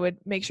something I would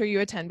make sure you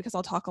attend, because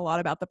I'll talk a lot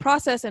about the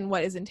process and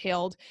what is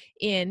entailed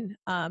in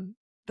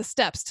the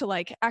steps to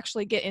like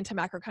actually get into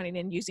macro counting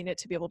and using it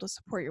to be able to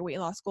support your weight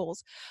loss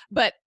goals.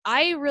 But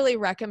I really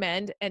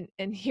recommend, and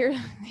here's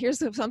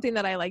something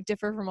that I like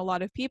differ from a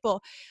lot of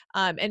people,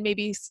 and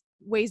maybe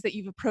ways that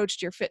you've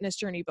approached your fitness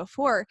journey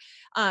before.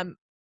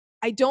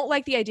 I don't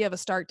like the idea of a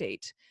start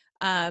date.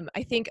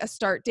 I think a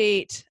start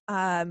date,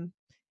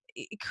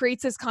 it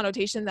creates this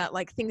connotation that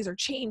like things are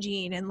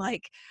changing and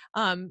like,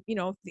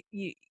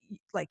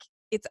 like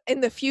it's in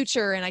the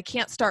future and I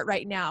can't start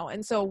right now.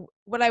 And so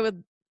what I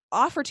would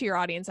offer to your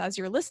audience as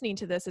you're listening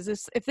to this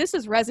is if this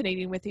is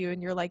resonating with you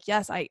and you're like,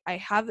 yes, I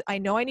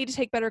know I need to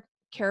take better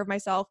care of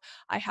myself.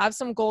 I have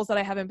some goals that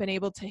I haven't been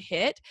able to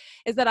hit,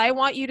 is that I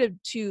want you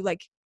to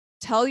like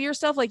tell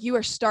yourself like you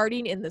are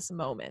starting in this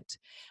moment.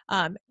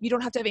 You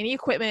don't have to have any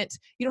equipment.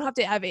 You don't have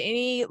to have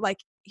any, like,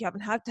 you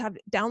haven't had to have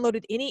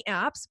downloaded any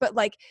apps, but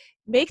like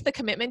make the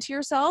commitment to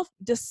yourself,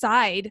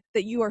 decide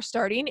that you are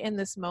starting in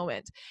this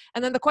moment.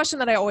 And then the question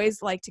that I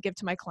always like to give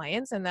to my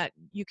clients, and that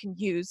you can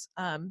use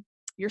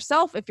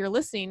yourself if you're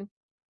listening,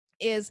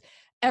 is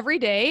every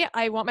day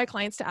I want my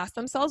clients to ask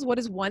themselves, what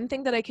is one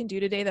thing that I can do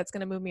today that's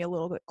going to move me a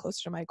little bit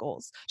closer to my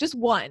goals? Just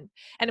one.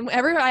 And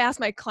whenever I ask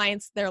my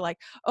clients, they're like,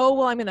 oh,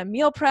 well, I'm going to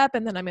meal prep,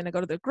 and then I'm going to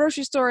go to the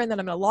grocery store, and then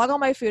I'm going to log all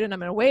my food, and I'm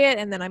going to weigh it,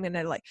 and then I'm going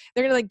to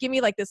they're going to like give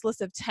me like this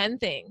list of 10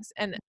 things.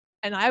 And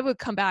I would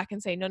come back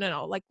and say,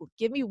 no, like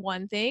give me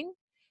one thing,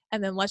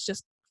 and then let's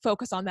just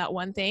focus on that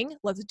one thing.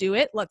 Let's do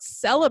it. Let's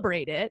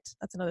celebrate it.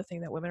 That's another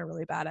thing that women are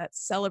really bad at,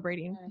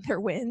 celebrating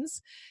their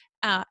wins.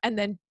 And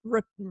then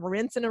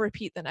rinse and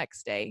repeat the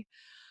next day.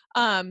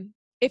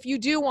 If you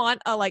do want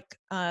a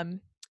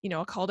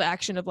call to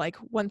action of like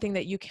one thing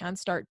that you can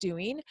start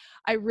doing,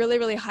 I really,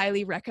 really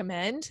highly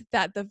recommend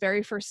that the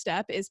very first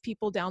step is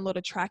people download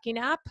a tracking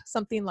app.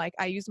 Something like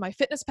I use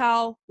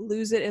MyFitnessPal,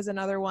 Lose It is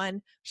another one.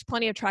 There's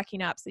plenty of tracking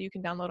apps that you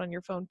can download on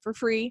your phone for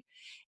free,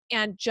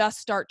 and just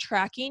start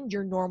tracking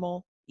your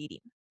normal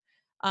eating.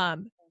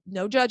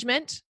 No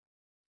judgment.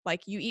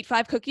 Like you eat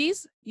 5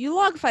 cookies, you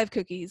log 5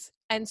 cookies.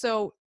 And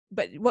so,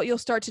 but what you'll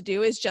start to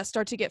do is just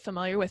start to get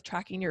familiar with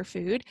tracking your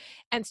food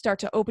and start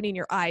to opening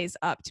your eyes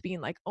up to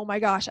being like, oh my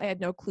gosh, I had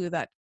no clue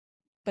that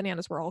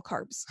bananas were all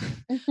carbs.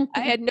 I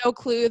had no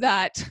clue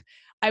that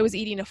I was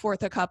eating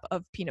 1/4 cup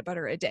of peanut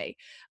butter a day.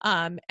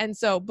 And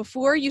so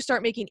before you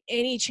start making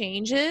any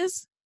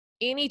changes,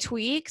 any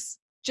tweaks,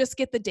 just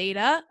get the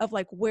data of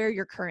like where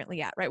you're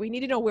currently at, right? We need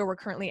to know where we're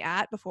currently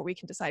at before we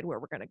can decide where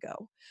we're going to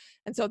go.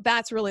 And so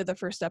that's really the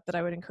first step that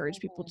I would encourage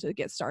people to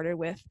get started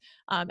with.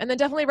 And then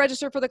definitely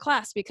register for the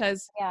class,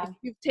 because if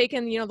you've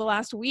taken, the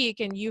last week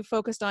and you've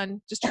focused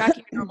on just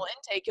tracking your normal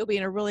intake, you'll be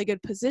in a really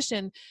good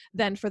position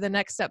then for the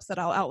next steps that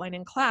I'll outline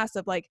in class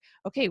of like,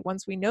 okay,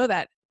 once we know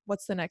that,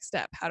 what's the next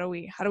step? How do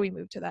we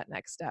move to that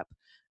next step?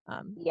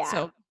 And we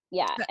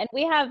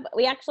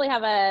actually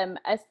have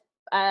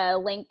a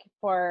link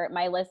for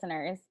my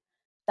listeners.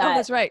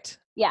 That's right.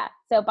 Yeah.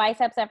 So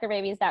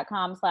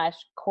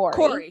bicepsafterbabies.com/Corie.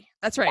 Corie.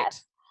 That's right.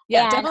 Yes.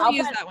 Yeah, and definitely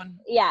use that one.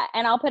 Yeah.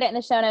 And I'll put it in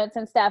the show notes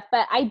and stuff.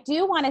 But I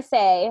do want to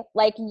say,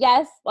 like,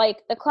 yes,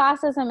 like the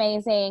class is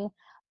amazing,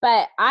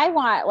 but I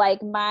want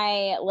like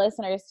my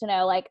listeners to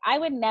know, like, I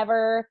would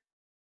never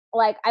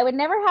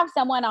have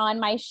someone on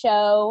my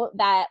show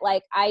that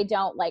like I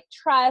don't like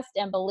trust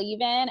and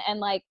believe in. And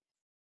like,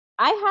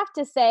 I have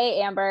to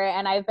say, Amber,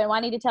 and I've been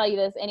wanting to tell you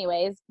this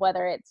anyways,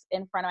 whether it's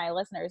in front of my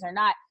listeners or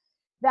not,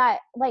 that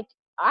like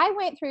I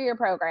went through your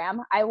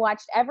program. I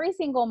watched every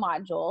single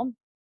module.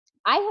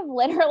 I have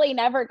literally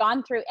never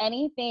gone through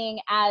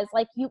anything as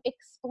like you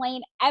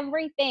explain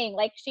everything.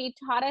 Like she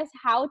taught us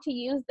how to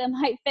use the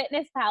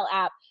MyFitnessPal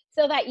app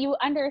so that you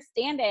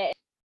understand it.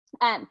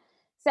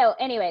 So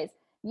anyways,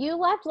 you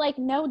left like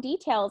no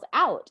details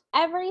out.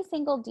 Every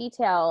single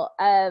detail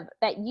of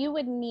that you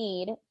would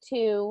need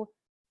to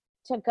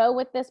go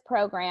with this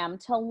program,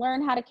 to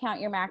learn how to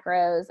count your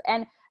macros,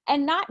 and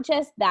not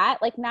just that,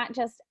 like not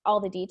just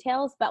all the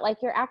details, but like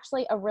you're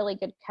actually a really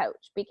good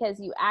coach, because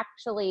you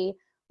actually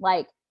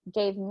like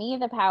gave me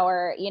the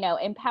power,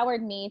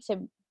 empowered me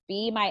to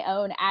be my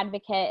own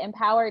advocate,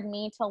 empowered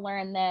me to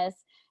learn this.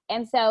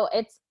 And so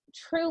it's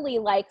truly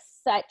like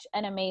such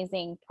an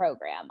amazing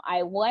program.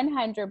 I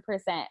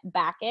 100%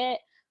 back it.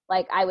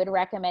 Like I would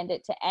recommend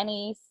it to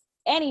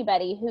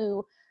anybody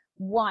who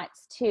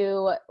wants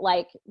to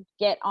like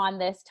get on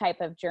this type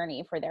of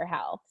journey for their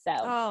health. So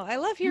I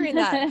love hearing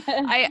that.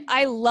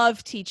 I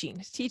love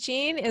teaching.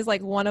 Teaching is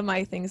like one of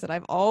my things that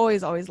I've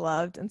always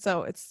loved, and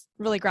so it's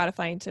really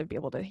gratifying to be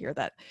able to hear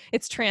that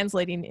it's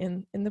translating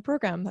in the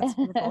program. That's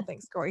wonderful.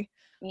 Thanks, Corie.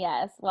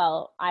 Yes.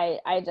 Well, I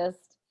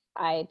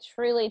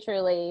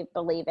truly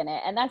believe in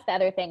it. And that's the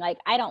other thing. Like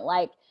I don't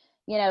like,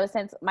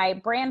 since my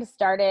brand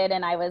started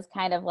and I was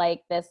kind of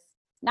like this,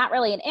 not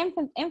really an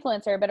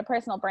influencer, but a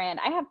personal brand,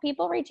 I have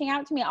people reaching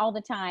out to me all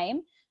the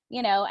time,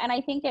 and I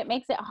think it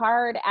makes it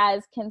hard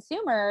as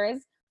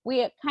consumers.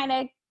 We kind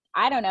of,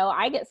 I don't know,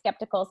 I get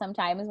skeptical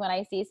sometimes when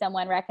I see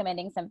someone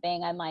recommending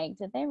something. I'm like,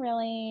 did they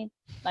really,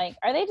 like,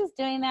 are they just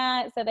doing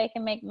that so they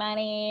can make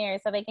money or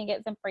so they can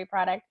get some free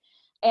product?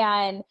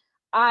 And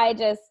I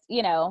just,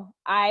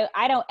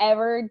 I don't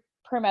ever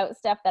promote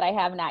stuff that I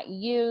have not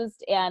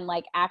used and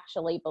like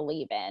actually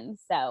believe in.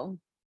 So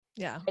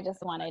yeah, I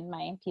just wanted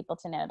my people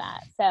to know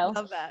that. So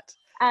love that.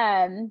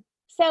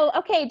 So,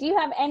 okay. Do you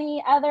have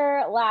any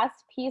other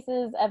last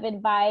pieces of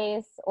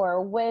advice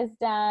or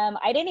wisdom?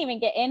 I didn't even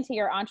get into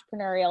your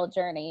entrepreneurial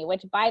journey,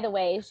 which by the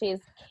way, she's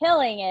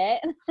killing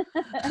it.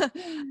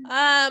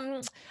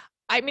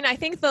 I mean, I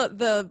think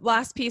the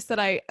last piece that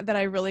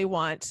I really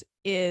want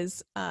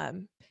is,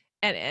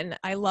 and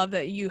I love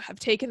that you have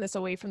taken this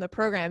away from the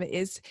program,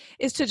 is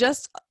to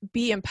just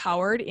be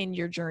empowered in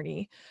your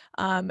journey.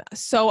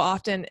 So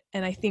often,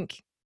 and I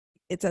think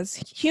it's as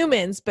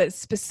humans, but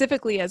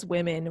specifically as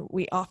women,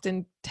 we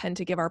often tend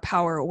to give our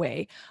power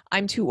away.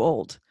 I'm too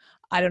old.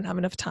 I don't have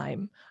enough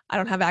time. I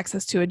don't have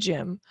access to a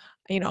gym.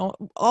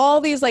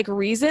 All these like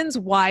reasons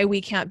why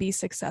we can't be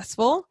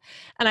successful.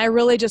 And I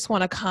really just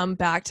want to come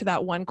back to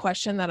that one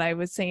question that I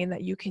was saying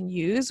that you can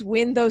use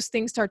when those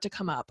things start to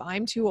come up.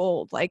 I'm too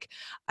old. Like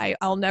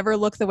I'll never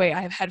look the way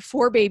I've had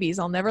 4 babies.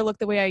 I'll never look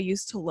the way I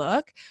used to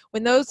look.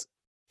 When those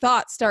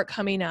thoughts start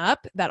coming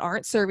up that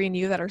aren't serving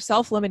you, that are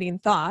self-limiting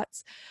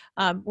thoughts,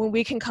 when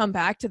we can come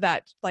back to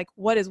that, like,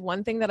 what is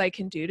one thing that I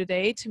can do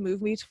today to move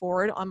me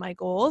forward on my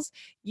goals?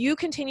 You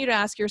continue to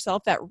ask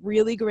yourself that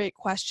really great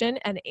question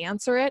and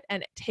answer it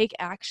and take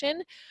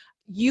action.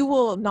 You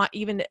will not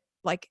even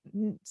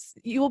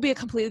you will be a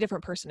completely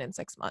different person in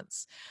 6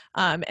 months.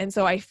 And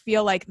so I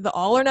feel like the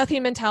all or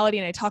nothing mentality,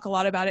 and I talk a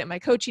lot about it in my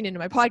coaching and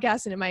in my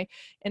podcast and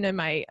in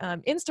my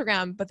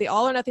Instagram, but the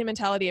all or nothing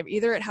mentality of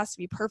either it has to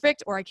be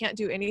perfect or I can't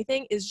do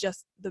anything is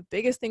just the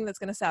biggest thing that's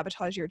going to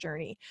sabotage your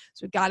journey.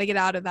 So we got to get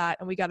out of that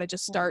and we got to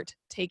just start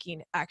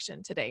taking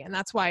action today. And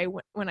that's why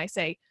when I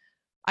say,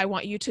 I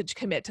want you to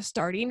commit to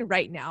starting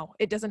right now.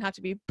 It doesn't have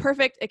to be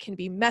perfect. It can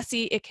be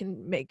messy. It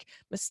can make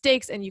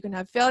mistakes and you can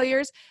have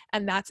failures.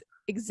 And that's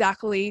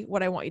exactly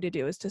what I want you to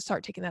do, is to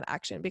start taking that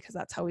action, because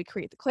that's how we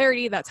create the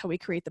clarity. That's how we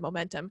create the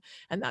momentum.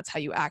 And that's how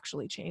you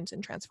actually change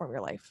and transform your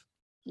life.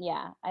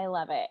 Yeah, I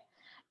love it.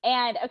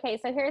 And okay,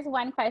 so here's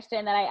one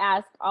question that I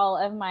ask all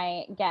of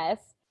my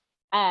guests.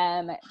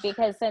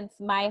 Because since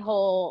my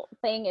whole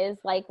thing is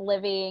like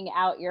living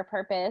out your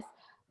purpose,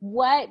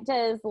 what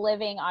does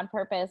living on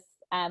purpose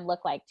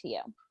look like to you?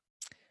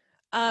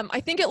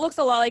 I think it looks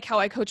a lot like how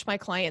I coach my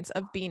clients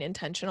of being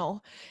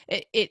intentional.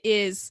 It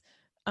is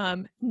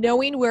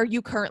knowing where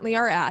you currently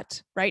are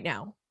at right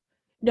now,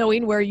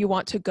 knowing where you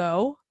want to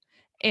go,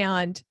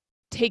 and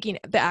taking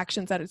the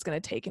actions that it's going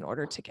to take in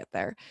order to get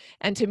there.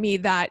 And to me,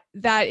 that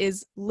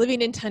is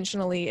living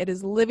intentionally. It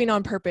is living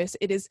on purpose.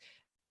 It is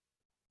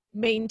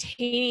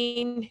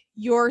maintaining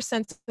your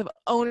sense of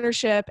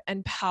ownership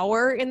and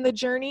power in the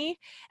journey,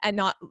 and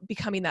not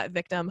becoming that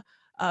victim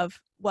of,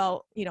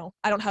 well,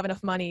 I don't have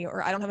enough money,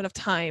 or I don't have enough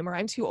time, or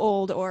I'm too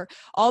old, or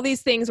all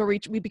these things where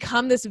we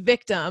become this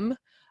victim.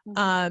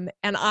 And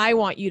I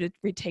want you to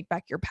retake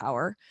back your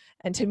power.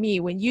 And to me,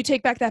 when you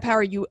take back that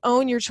power, you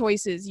own your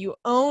choices, you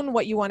own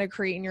what you want to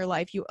create in your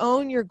life, you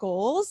own your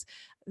goals.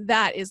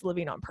 That is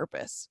living on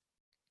purpose.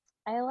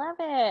 I love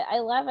it. I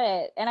love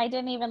it. And I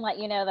didn't even let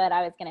you know that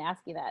I was going to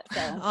ask you that.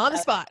 So on the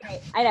spot. Great.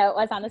 I know it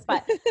was on the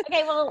spot.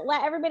 Okay. Well,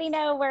 let everybody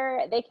know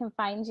where they can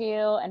find you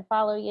and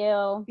follow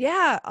you.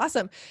 Yeah.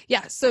 Awesome.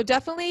 Yeah. So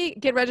definitely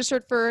get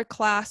registered for a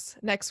class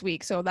next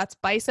week. So that's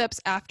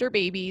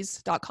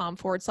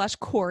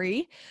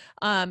bicepsafterbabies.com/Corie.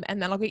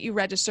 And that'll get you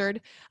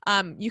registered.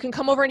 You can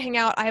come over and hang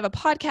out. I have a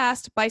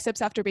podcast,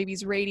 Biceps After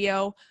Babies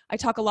Radio. I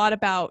talk a lot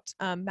about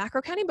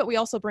macro counting, but we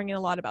also bring in a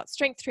lot about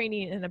strength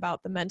training and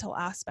about the mental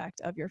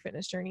aspect of your fitness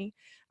journey.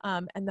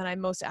 And then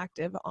I'm most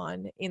active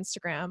on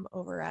Instagram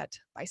over at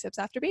Biceps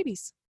After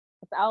Babies.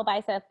 It's all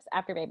Biceps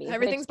After Babies.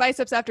 Everything's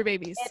Biceps After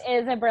Babies. It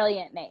is a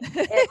brilliant name.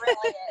 It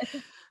really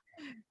is.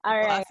 All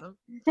right. Awesome.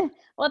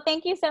 Well,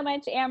 thank you so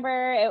much,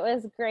 Amber. It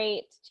was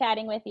great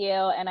chatting with you,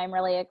 and I'm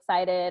really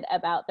excited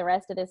about the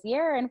rest of this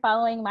year and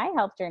following my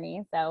health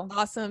journey. So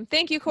awesome.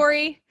 Thank you,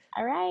 Corie.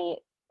 All right.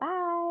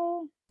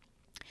 Bye.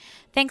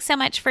 Thanks so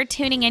much for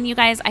tuning in, you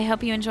guys. I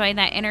hope you enjoyed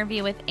that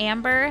interview with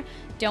Amber.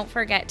 Don't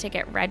forget to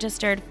get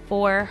registered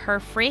for her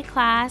free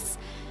class.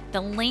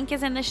 The link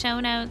is in the show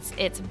notes.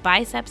 It's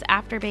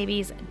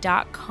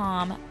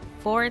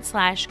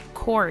bicepsafterbabies.com/Corie,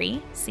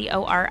 Corie.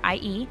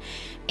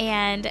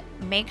 And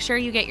make sure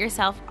you get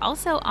yourself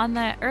also on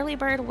the early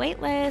bird wait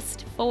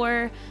list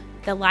for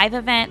the live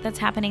event that's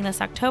happening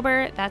this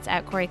October. That's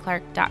at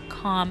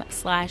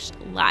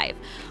CorieClark.com/live.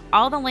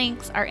 All the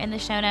links are in the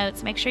show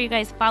notes. Make sure you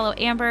guys follow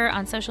Amber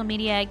on social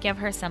media, give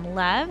her some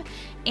love.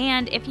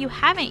 And if you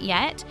haven't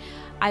yet,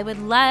 I would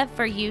love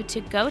for you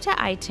to go to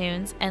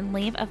iTunes and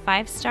leave a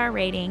 5-star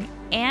rating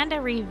and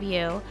a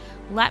review.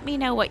 Let me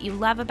know what you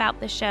love about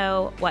the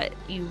show, what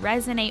you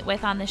resonate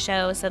with on the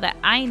show, so that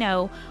I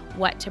know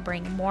what to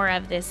bring more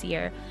of this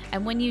year.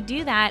 And when you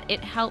do that,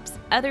 it helps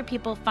other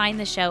people find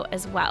the show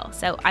as well.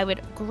 So I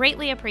would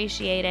greatly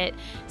appreciate it.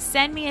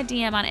 Send me a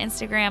DM on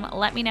Instagram.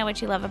 Let me know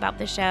what you love about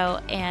the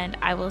show, and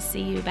I will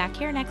see you back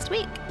here next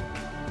week.